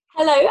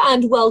Hello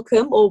and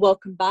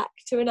welcome back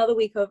to another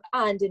week of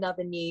And in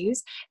Other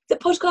News, the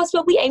podcast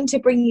where we aim to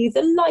bring you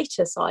the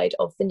lighter side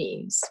of the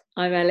news.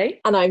 I'm Ellie.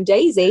 And I'm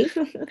Daisy.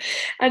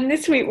 And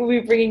this week we'll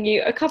be bringing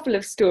you a couple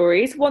of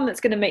stories, one that's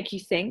going to make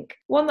you think,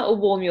 one that will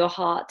warm your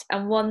heart,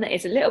 and one that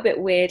is a little bit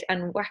weird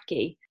and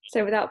wacky.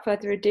 So without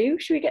further ado,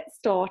 should we get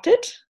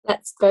started?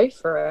 Let's go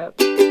for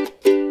it.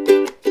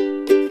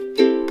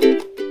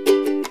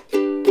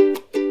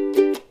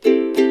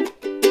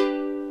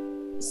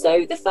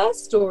 So the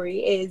first story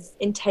is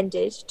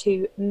intended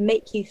to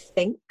make you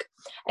think.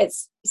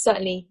 It's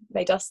certainly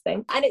made us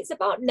think. And it's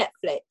about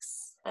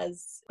Netflix,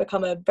 has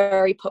become a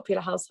very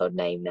popular household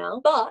name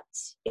now. But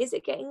is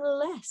it getting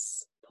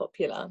less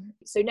popular?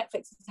 So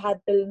Netflix has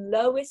had the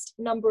lowest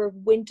number of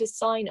winter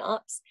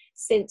sign-ups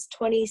since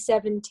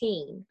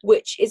 2017,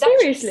 which is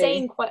actually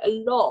saying quite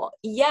a lot.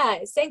 Yeah,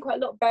 it's saying quite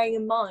a lot, bearing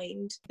in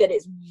mind that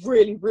it's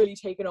really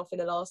taken off in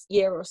the last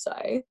year or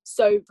so.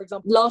 So, for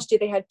example, last year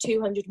they had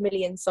 200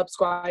 million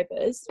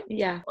subscribers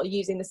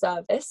using the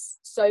service.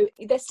 So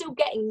they're still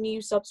getting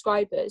new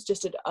subscribers,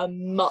 just at a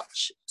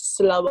much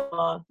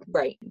slower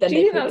rate than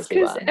they previously were. Do you think that's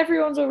because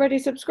everyone's already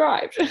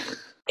subscribed?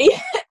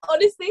 Yeah,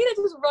 honestly,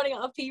 they're just running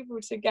out of people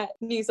to get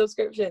new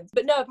subscriptions.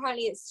 But no,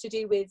 apparently it's to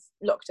do with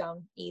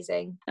lockdown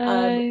easing,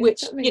 which,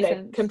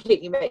 sense.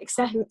 Completely makes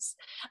sense.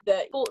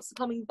 The sports are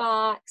coming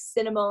back,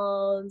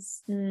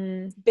 cinemas,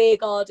 beer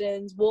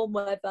gardens, warm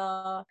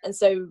weather, and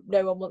so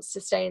no one wants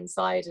to stay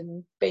inside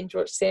and binge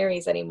watch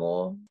series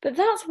anymore. But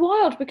that's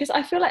wild, because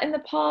I feel like in the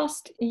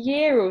past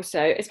year or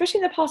so, especially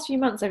in the past few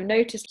months, I've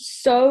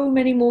noticed so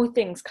many more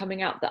things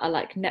coming out that are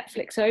like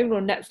Netflix owned or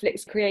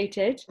Netflix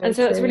created. And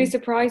so it's really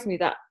surprised me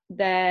that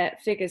their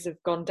figures have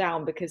gone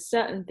down, because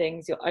certain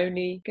things you're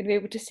only going to be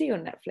able to see on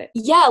Netflix.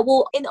 Yeah,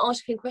 well, in the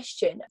article in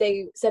question,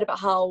 they said about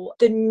how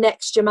the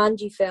next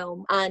Jumanji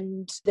film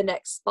and the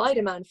next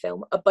Spider-Man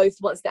film are both,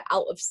 once they're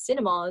out of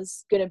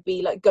cinemas, going to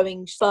be like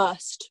going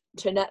first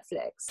to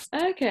Netflix.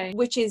 Okay.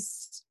 Which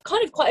is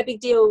kind of quite a big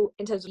deal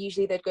in terms of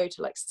usually they'd go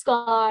to like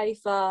Sky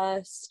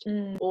first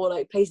or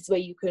like places where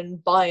you can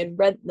buy and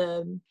rent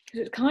them.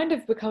 It's kind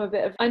of become a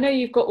bit of, I know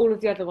you've got all of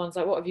the other ones,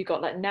 like what have you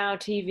got, like Now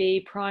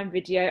TV, Prime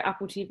Video,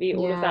 Apple TV,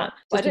 all of that,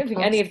 but I don't think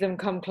any of them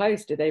come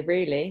close, do they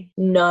really?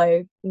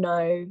 No,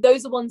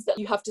 those are ones that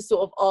you have to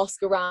sort of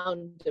ask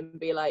around and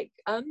be like,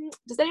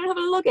 does anyone have a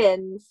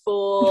login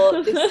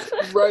for this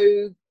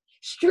rogue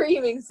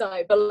streaming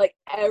site? But like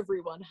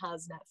everyone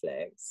has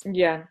Netflix.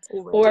 Yeah,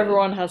 already. Or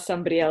everyone has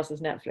somebody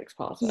else's Netflix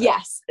password.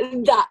 Yes,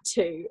 that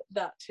too.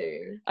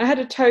 I had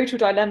a total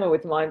dilemma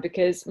with mine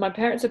because my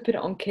parents had put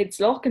it on Kids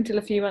Lock until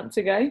a few months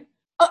ago.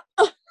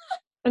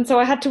 And so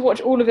I had to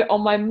watch all of it on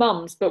my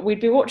mum's, but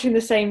we'd be watching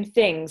the same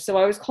thing. So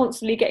I was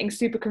constantly getting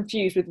super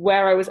confused with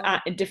where I was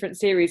at in different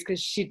series, because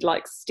she'd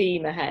like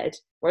steam ahead.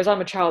 Whereas I'm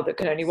a child that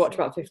can only watch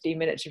about 15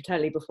 minutes of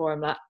telly before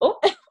I'm like, oh,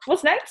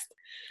 what's next?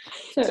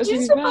 So did you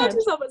just refer to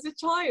yourself as a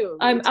child?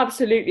 I'm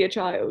absolutely a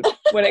child.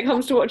 When it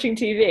comes to watching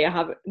TV, I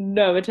have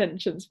no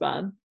attention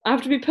span. I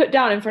have to be put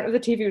down in front of the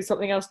TV with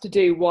something else to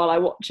do while I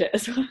watch it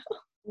as well.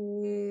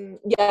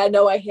 Yeah,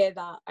 no, I hear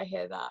that.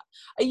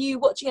 Are you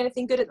watching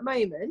anything good at the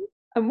moment?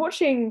 I'm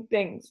watching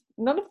things.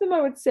 None of them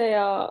I would say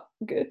are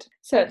good.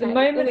 So at the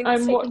moment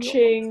I'm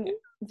watching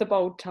The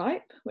Bold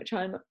Type, which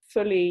I'm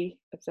fully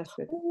obsessed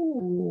with.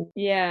 Ooh.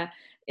 Yeah,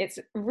 it's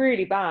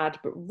really bad,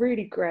 but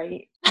really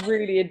great,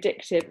 really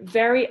addictive.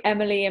 Very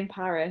Emily in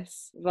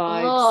Paris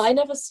vibes. Oh, I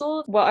never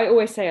saw. Well, I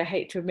always say I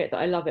hate to admit that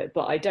I love it,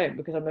 but I don't,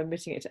 because I'm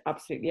admitting it to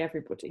absolutely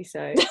everybody.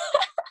 So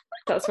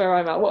that's where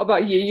I'm at. What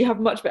about you? You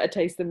have much better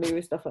taste than me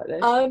with stuff like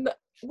this.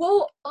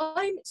 Well,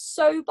 I'm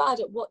so bad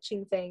at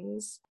watching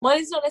things. Mine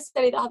is not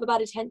necessarily that I have a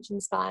bad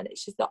attention span.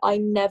 It's just that I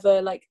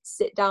never like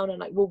sit down and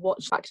like will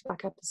watch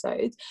back-to-back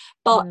episodes.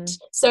 But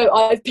so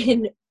I've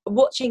been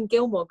watching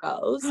Gilmore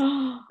Girls,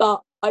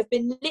 but I've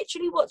been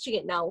literally watching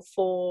it now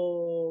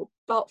for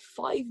about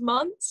 5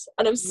 months,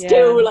 and I'm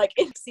still like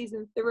in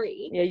season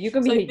 3. Yeah, you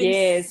can be for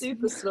years.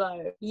 Super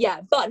slow.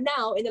 Yeah, but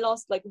now in the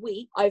last like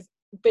week, I've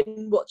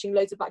been watching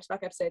loads of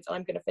back-to-back episodes, and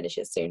I'm going to finish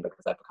it soon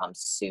because I've become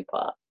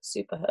super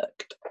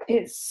hooked.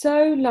 It's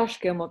so lush,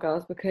 Gilmore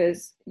Girls,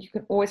 because you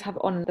can always have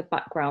it on in the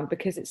background,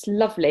 because it's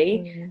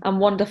lovely and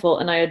wonderful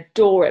and I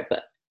adore it,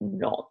 but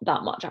not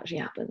that much actually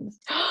happens.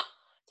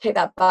 Take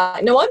that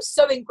back. No, I'm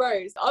so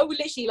engrossed. I will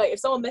literally, like, if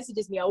someone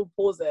messages me, I will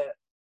pause it,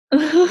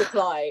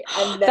 reply,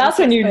 and then that's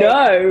when you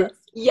know.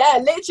 Yeah,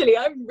 literally,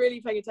 I'm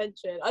really paying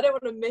attention. I don't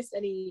want to miss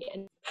any.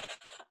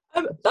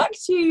 Back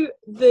to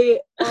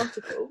the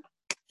article.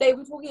 They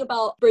were talking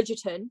about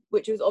Bridgerton,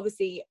 which was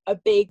obviously a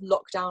big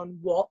lockdown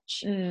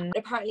watch.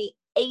 Apparently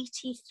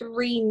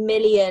 83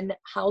 million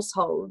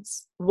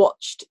households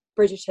watched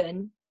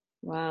Bridgerton.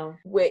 Wow.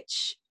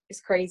 Which is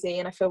crazy,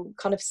 and I feel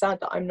kind of sad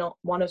that I'm not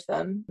one of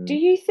them. Do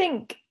you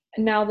think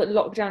now that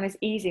lockdown is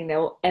easing, there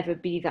will ever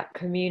be that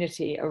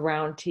community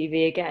around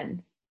TV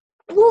again?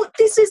 Well,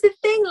 this is the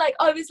thing. Like,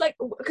 I was like,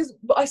 because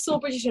I saw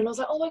Bridgerton and I was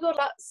like, oh my God,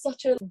 that's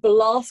such a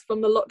blast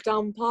from the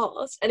lockdown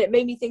past. And it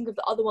made me think of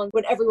the other ones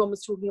when everyone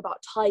was talking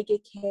about Tiger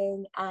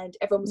King and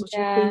everyone was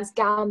watching Queen's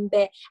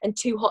Gambit and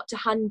Too Hot to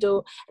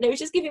Handle. And it was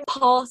just giving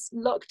past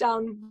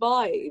lockdown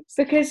vibes.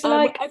 Because,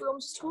 like, everyone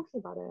was just talking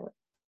about it.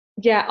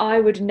 Yeah, I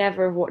would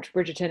never have watched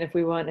Bridgerton if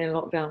we weren't in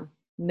lockdown.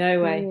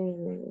 No way.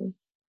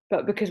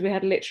 But because we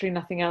had literally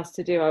nothing else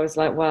to do, I was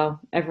like, well,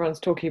 everyone's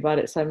talking about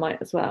it, so I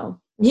might as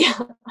well. Yeah.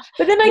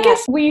 But then I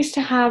guess we used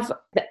to have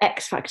the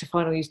X Factor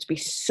final used to be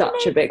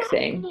such a big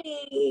thing.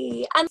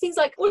 And things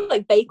like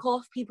Bake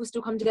Off, people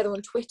still come together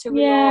on Twitter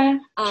Yeah,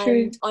 a lot.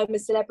 true. And I'm a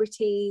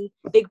Celebrity,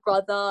 Big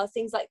Brother,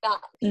 things like that.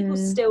 People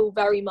still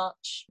very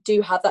much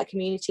do have that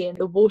community and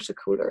the water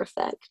cooler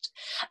effect.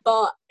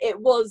 But it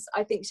was,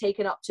 I think,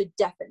 taken up to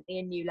definitely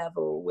a new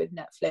level with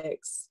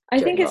Netflix. I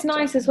think it's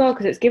nice as well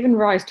because it's given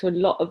rise to a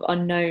lot of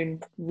unknown,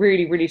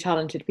 really, really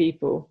talented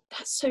people.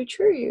 That's so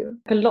true.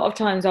 A lot of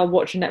times I'll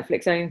watch a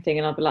Netflix own thing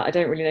and I'll be like, I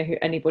don't really know who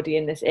anybody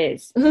in this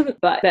is.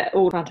 But they're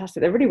all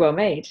fantastic. They're really well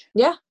made.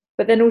 Yeah.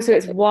 But then also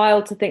it's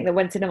wild to think that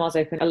when cinemas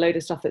open, a load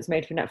of stuff that's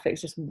made for Netflix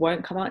just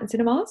won't come out in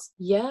cinemas.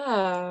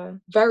 Yeah,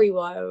 very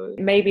wild.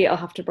 Maybe I'll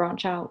have to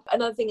branch out.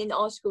 Another thing in the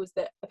article is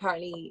that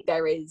apparently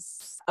there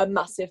is a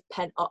massive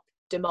pent-up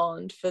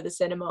demand for the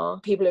cinema.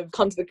 People have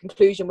come to the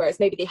conclusion, whereas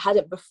maybe they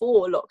hadn't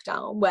before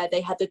lockdown, where they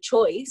had the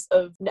choice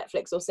of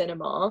Netflix or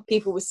cinema,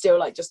 people were still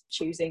like just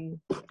choosing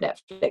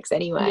Netflix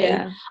anyway.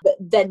 Yeah. But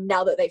then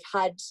now that they've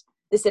had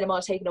the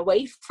cinema taken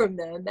away from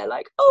them, they're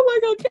like, oh my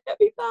God, get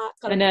me back.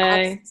 I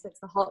know. It's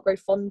the Heart Grow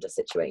Fonder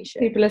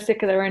situation. People are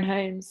sick of their own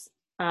homes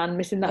and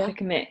missing that pick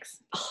and mix.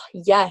 Oh,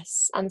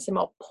 yes, and some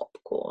more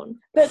popcorn.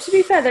 But to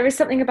be fair, there is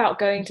something about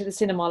going to the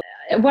cinema.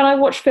 When I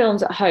watch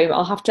films at home,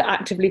 I'll have to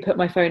actively put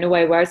my phone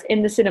away, whereas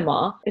in the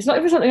cinema, it's not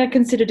even something I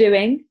consider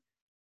doing.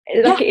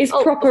 Like, it is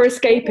proper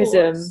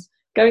escapism,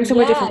 going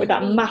somewhere different with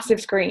that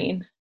massive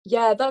screen.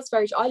 Yeah, that's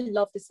very true. I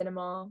love the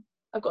cinema.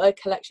 I've got a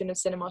collection of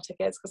cinema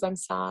tickets because I'm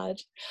sad.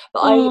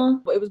 But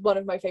it was one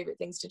of my favourite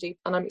things to do,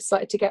 and I'm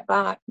excited to get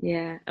back.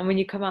 Yeah, and when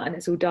you come out and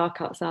it's all dark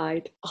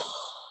outside. Oh,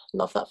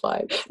 love that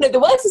vibe. No, the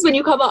worst is when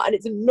you come out and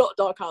it's not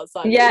dark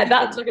outside. Yeah,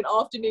 that's like an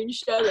afternoon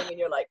showing and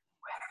you're like,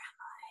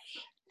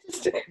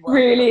 where am I?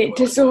 Really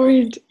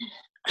disoriented.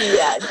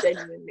 Yeah,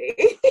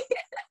 genuinely.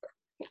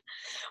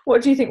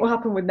 What do you think will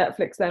happen with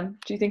Netflix then?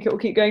 Do you think it will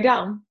keep going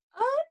down?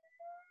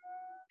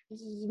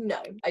 No,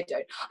 I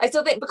don't. I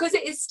still think because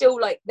it is still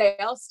like they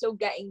are still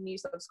getting new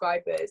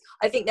subscribers.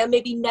 I think they'll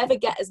maybe never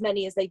get as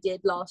many as they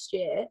did last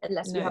year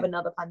unless we have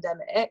another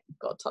pandemic.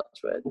 God, touch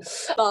wood.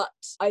 But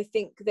I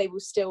think they will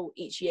still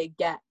each year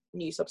get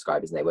new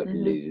subscribers and they won't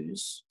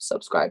lose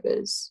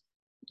subscribers.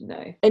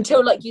 No.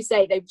 Until, like you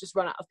say, they've just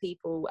run out of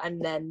people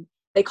and then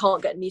they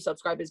can't get new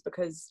subscribers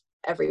because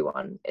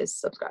everyone is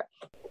subscribed.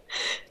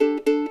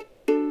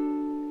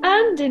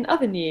 And in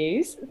other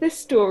news, this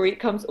story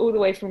comes all the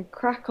way from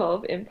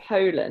Krakow in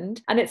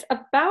Poland, and it's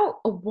about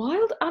a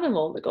wild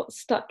animal that got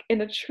stuck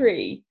in a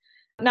tree.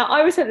 Now,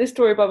 I was sent this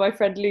story by my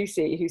friend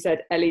Lucy, who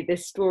said, Ellie,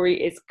 this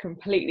story is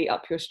completely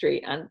up your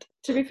street. And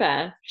to be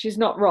fair, she's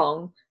not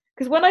wrong.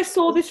 Because when I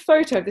saw this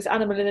photo of this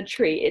animal in a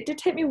tree, it did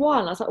take me a while.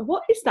 And I was like,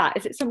 what is that?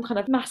 Is it some kind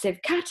of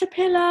massive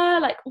caterpillar?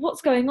 Like,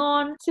 what's going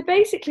on? So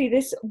basically,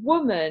 this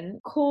woman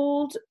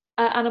called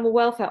animal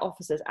welfare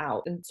officers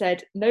out and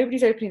said,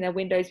 nobody's opening their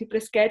windows, people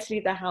are scared to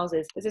leave their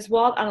houses, there's this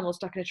wild animal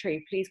stuck in a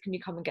tree, please can you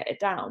come and get it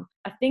down?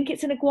 I think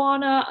it's an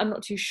iguana, I'm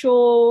not too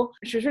sure.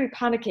 She was really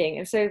panicking,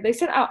 and so they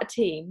sent out a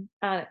team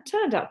and it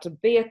turned out to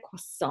be a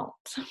croissant.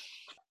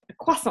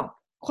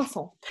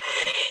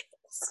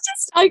 It's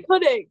just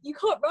iconic. You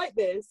can't write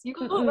this. You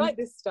can't write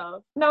this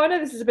stuff. Now, I know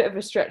this is a bit of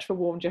a stretch for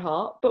Warmed Your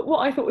Heart, but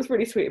what I thought was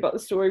really sweet about the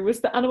story was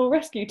the animal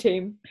rescue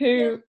team,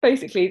 who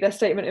basically their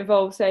statement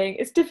involves saying,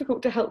 it's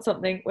difficult to help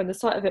something when the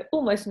sight of it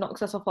almost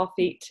knocks us off our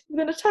feet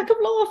with an attack of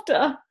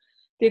laughter.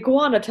 The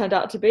iguana turned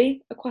out to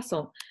be a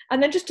croissant.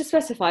 And then just to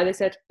specify, they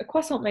said, a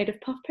croissant made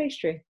of puff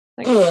pastry.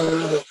 Thank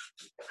you.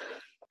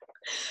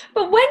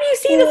 But when you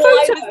see the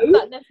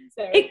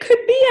photo, it could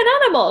be an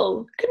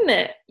animal, couldn't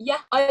it? Yeah,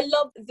 I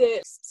love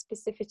the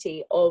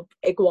specificity of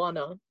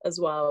iguana as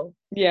well.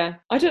 Yeah,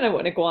 I don't know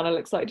what an iguana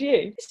looks like, do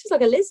you? It's just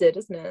like a lizard,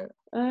 isn't it?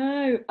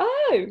 Oh.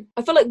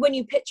 I feel like when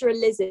you picture a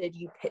lizard,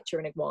 you picture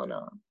an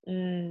iguana.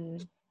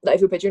 Like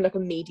if you're picturing like a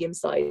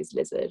medium-sized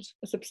lizard.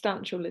 A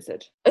substantial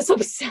lizard. A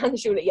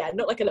substantial, yeah,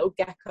 not like a little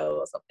gecko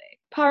or something.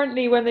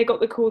 Apparently, when they got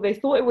the call, they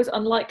thought it was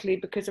unlikely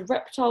because a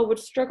reptile would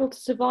struggle to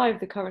survive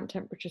the current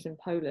temperatures in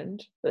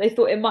Poland. But they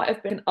thought it might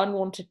have been an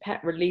unwanted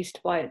pet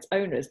released by its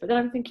owners. But then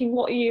I'm thinking,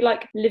 what are you,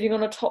 like, living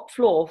on a top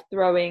floor,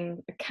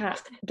 throwing a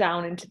cat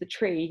down into the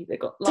tree that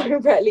got, like...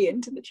 directly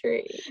into the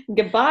tree.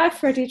 Goodbye,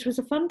 Freddie, it was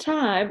a fun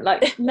time.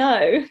 Like,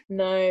 no.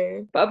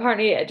 No. But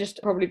apparently it had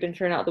just probably been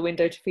thrown out the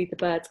window to feed the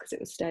birds because it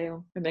was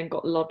stale. and then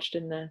got lodged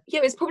in there. Yeah,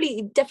 it was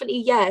probably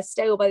definitely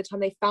stale by the time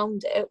they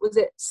found it. Was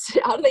it?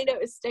 How do they know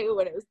it was stale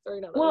when it was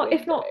thrown out the window?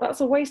 If not, that's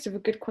a waste of a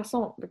good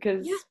croissant,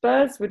 because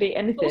birds would eat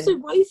anything. Also,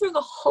 why are you throwing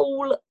a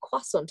whole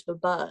croissant to a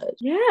bird?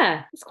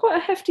 Yeah, it's quite a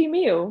hefty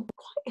meal.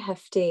 Quite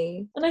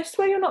hefty. And I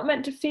swear you're not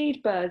meant to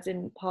feed birds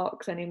in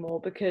parks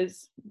anymore,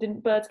 because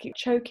didn't birds keep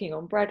choking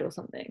on bread or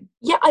something?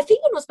 Yeah, I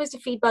think you're not supposed to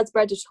feed birds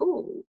bread at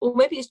all. Or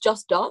maybe it's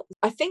just ducks.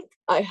 I think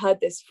I heard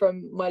this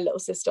from my little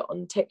sister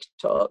on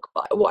TikTok,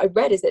 but what I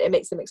read is that it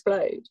makes them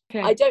explode.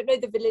 Okay. I don't know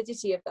the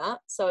validity of that,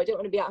 so I don't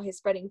want to be out here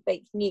spreading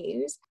fake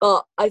news,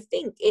 but I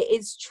think it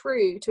is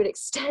true to an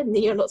extent that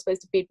you're not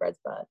supposed to feed birds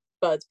bread.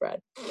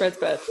 Bread's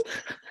bird.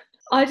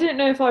 I didn't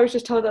know if I was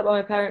just told that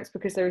by my parents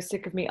because they were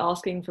sick of me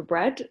asking for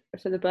bread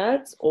for the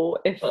birds, or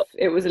if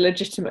it was a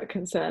legitimate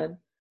concern.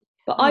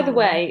 But either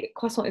way,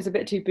 croissant is a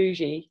bit too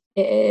bougie.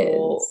 It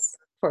is.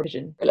 For a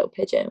pigeon. A little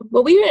pigeon.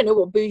 Well, we don't know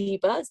what bougie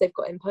birds they've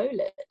got in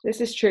Poland.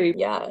 This is true.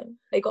 Yeah,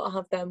 they got to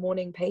have their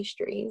morning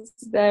pastries.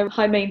 They're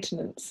high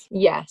maintenance.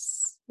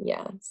 Yes.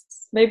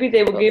 Maybe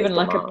they were given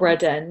like a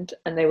bread end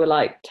and they were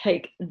like,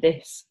 take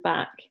this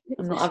back.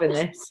 I'm not having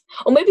this.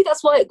 Or maybe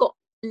that's why it got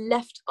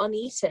left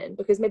uneaten,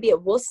 because maybe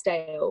it was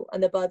stale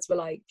and the birds were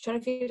like, trying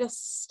to feed us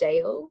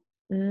stale.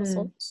 Do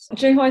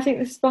you know who I think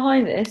this is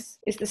behind this?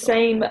 It's the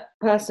same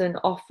person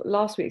off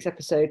last week's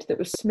episode that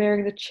was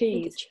smearing the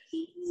cheese.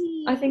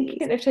 I think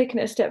they've taken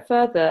it a step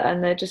further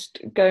and they're just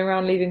going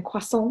around leaving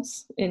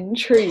croissants in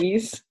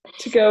trees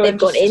to go. They've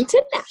gone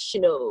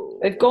international.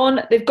 They've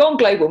gone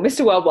global,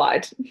 Mr.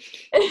 Worldwide.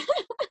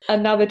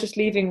 And now they're just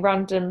leaving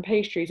random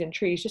pastries in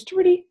trees just to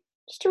really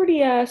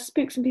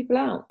spook some people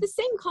out. The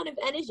same kind of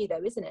energy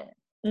though, isn't it?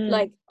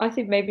 Like, I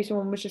think maybe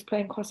someone was just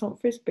playing croissant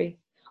frisbee.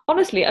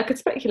 Honestly, I could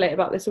speculate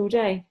about this all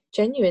day.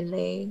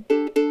 Genuinely.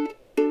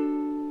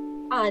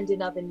 And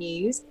in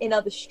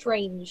other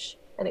strange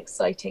and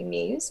exciting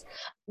news,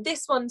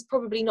 this one's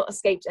probably not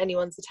escaped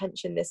anyone's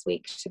attention this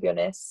week, to be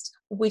honest.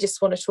 We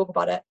just want to talk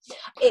about it.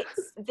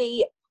 It's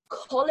the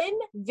Colin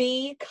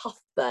v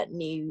Cuthbert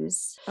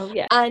news. Oh,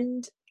 yeah.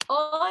 And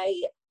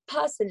I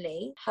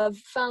personally have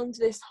found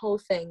this whole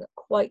thing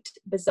quite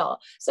bizarre.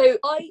 So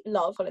I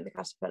love Colin the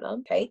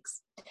Caterpillar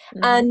cakes,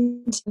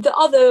 and the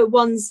other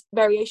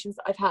variations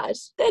that I've had,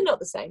 they're not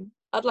the same.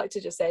 I'd like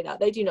to just say that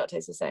they do not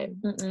taste the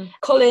same.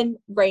 Colin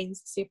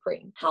reigns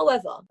supreme.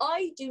 However,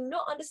 I do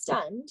not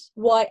understand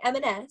why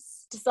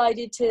M&S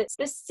decided to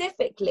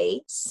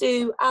specifically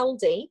sue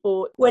Aldi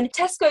for when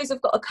Tesco's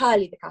have got a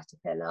Curly the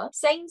Caterpillar,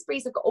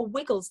 Sainsbury's have got a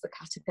Wiggles the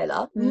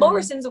Caterpillar,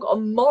 Morrison's have got a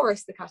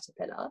Morris the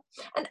Caterpillar,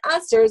 and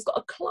Asda has got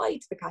a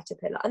Clyde the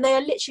Caterpillar, and they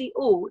are literally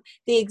all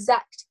the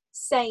exact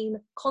same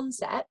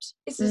concept.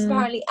 It's just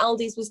apparently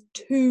Aldi's was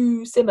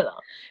too similar.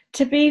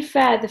 To be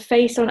fair, the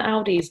face on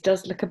Aldi's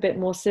does look a bit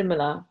more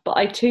similar, but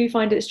I too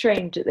find it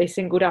strange that they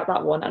singled out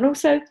that one. And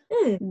also,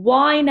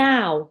 why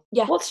now?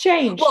 Yeah. What's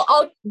changed?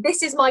 Well,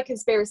 this is my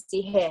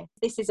conspiracy here.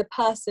 This is a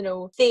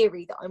personal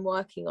theory that I'm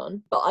working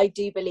on, but I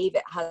do believe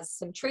it has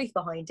some truth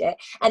behind it.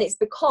 And it's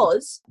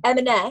because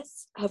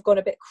M&S have gone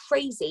a bit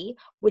crazy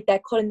with their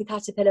Colin the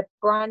Caterpillar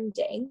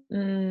branding,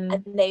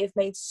 and they have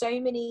made so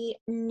many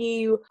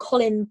new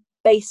Colin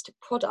based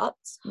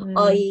products,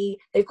 i.e.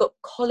 they've got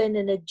Colin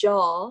in a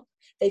jar,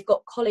 they've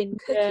got Colin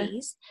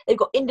cookies, they've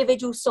got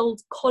individual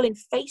sold Colin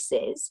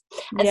faces,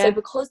 and so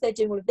because they're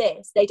doing all of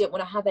this, they don't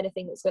want to have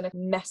anything that's going to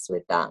mess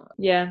with that.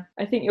 Yeah,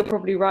 I think you're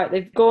probably right.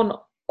 They've gone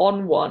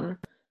on one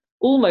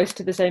almost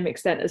to the same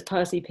extent as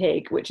Percy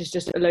Pig, which is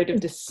just a load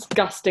of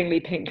disgustingly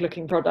pink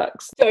looking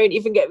products. Don't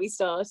even get me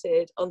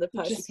started on the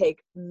Percy Pig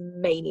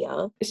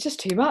mania. It's just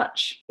too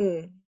much.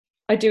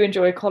 I do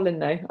enjoy Colin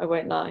though, I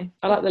won't lie.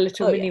 I like the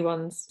little mini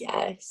ones.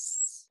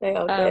 Yes, they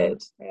are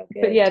good.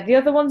 But yeah, the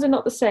other ones are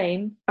not the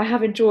same. I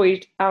have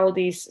enjoyed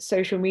Aldi's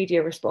social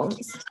media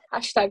response.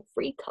 Hashtag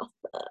free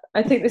Cuthbert.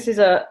 I think this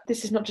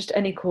is not just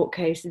any court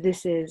case.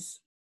 This is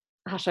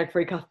hashtag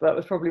free Cuthbert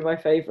was probably my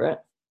favourite.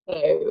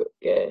 So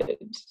good.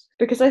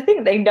 Because I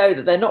think they know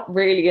that they're not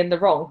really in the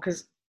wrong,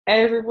 because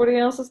everybody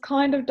else has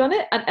kind of done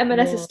it, and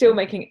M&S is still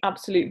making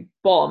absolute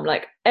bomb.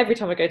 Like every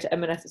time I go to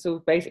M&S, it's all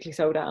basically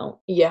sold out.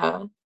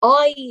 Yeah,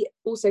 I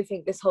also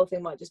think this whole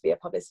thing might just be a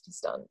publicity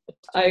stunt.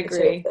 I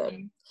agree,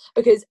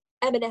 because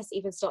M&S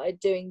even started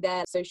doing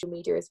their social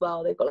media as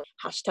well. They've got like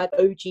hashtag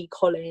OG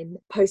Colin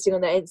posting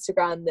on their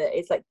Instagram that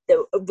it's like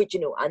the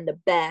original and the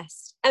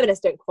best. M&S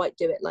don't quite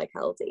do it like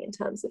Aldi in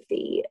terms of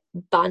the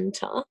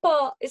banter,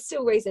 but it's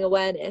still raising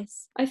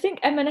awareness. I think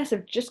M&S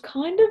have just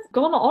kind of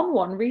gone on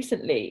one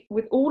recently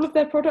with all of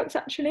their products.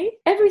 Actually,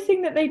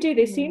 everything that they do,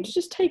 they seem to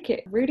just take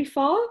it really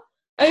far.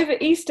 Over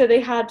Easter, they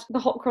had the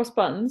hot cross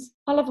buns.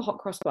 I love a hot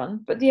cross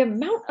bun, but the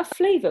amount of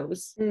flavour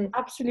was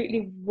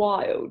absolutely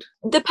wild.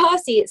 The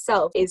Percy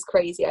itself is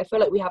crazy. I feel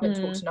like we haven't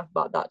talked enough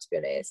about that, to be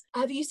honest.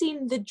 Have you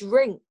seen the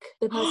drink?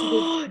 The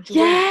Percy drink?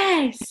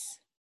 Yes!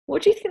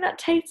 What do you think that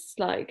tastes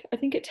like? I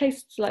think it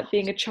tastes like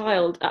being a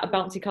child at a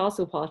bouncy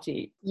castle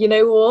party. You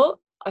know what?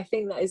 I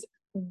think that is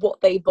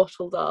what they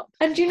bottled up.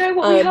 And do you know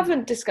what we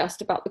haven't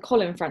discussed about the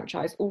Colin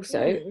franchise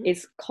also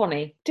is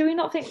Connie. Do we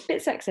not think it's a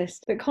bit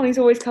sexist that Connie's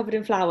always covered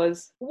in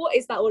flowers? What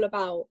is that all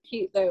about?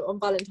 Cute though, on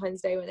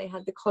Valentine's Day when they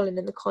had the Colin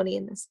and the Connie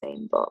in the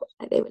same box.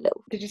 Like they were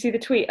little. Did you see the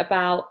tweet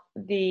about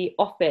The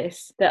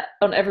Office that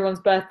on everyone's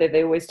birthday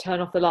they always turn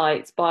off the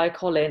lights, buy a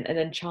Colin and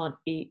then chant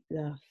eat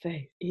the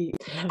face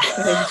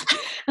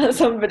at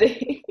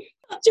somebody?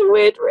 Such a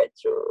weird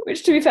ritual.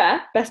 Which, to be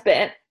fair, best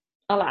bit,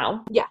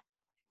 allow.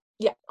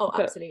 Yeah, oh,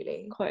 But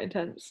absolutely. Quite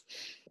intense.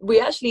 We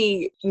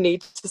actually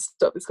need to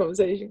stop this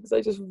conversation because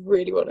I just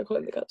really want to call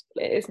in the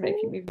caterpillar. It is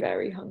making me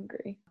very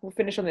hungry. We'll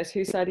finish on this.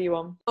 Whose side are you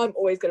on? I'm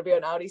always going to be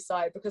on Audi's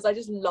side because I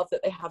just love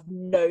that they have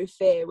no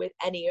fear with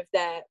any of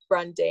their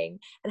branding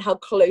and how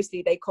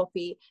closely they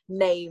copy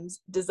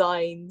names,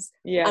 designs,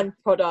 and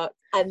products.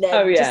 And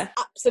then just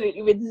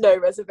absolutely with no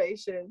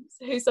reservations.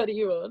 Whose side are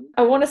you on?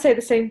 I want to say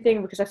the same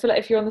thing because I feel like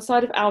if you're on the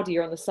side of Audi,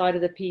 you're on the side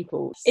of the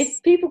people.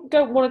 If people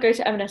don't want to go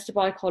to M&S to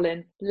buy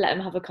Colin, let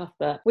them have a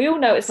Cuthbert. We all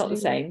know it's not the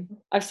same.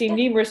 I've seen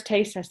numerous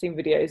taste testing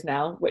videos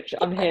now, which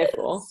I'm here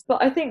for.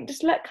 But I think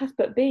just let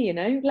Cuthbert be, you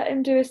know? Let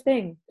him do his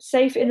thing.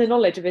 Safe in the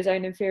knowledge of his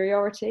own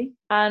inferiority.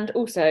 And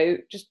also,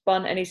 just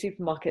bun any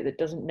supermarket that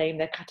doesn't name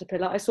their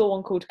caterpillar. I saw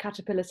one called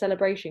Caterpillar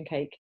Celebration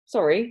Cake.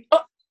 Sorry.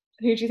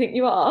 Who do you think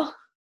you are?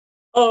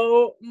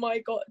 Oh my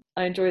God.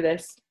 I enjoy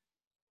this.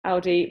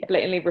 Audi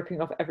blatantly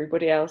ripping off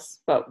everybody else,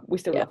 but we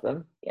still love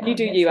them. You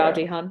do you,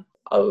 Audi, hun.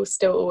 I'll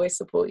still always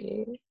support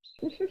you.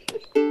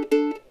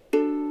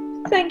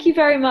 Thank you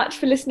very much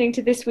for listening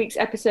to this week's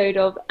episode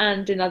of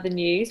And in Other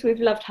News. We've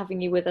loved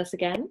having you with us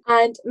again.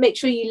 And make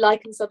sure you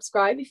like and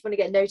subscribe if you want to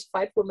get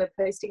notified when we're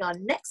posting our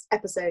next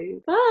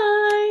episode.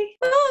 Bye.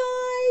 Bye.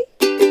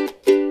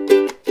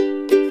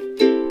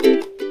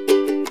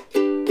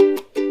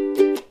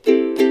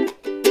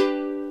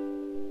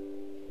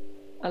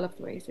 I love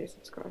the way you say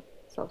subscribe.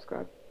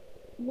 Subscribe.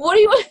 What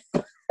do you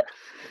want?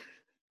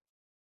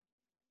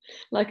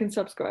 Like and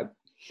subscribe.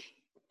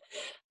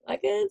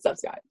 Like and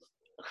subscribe.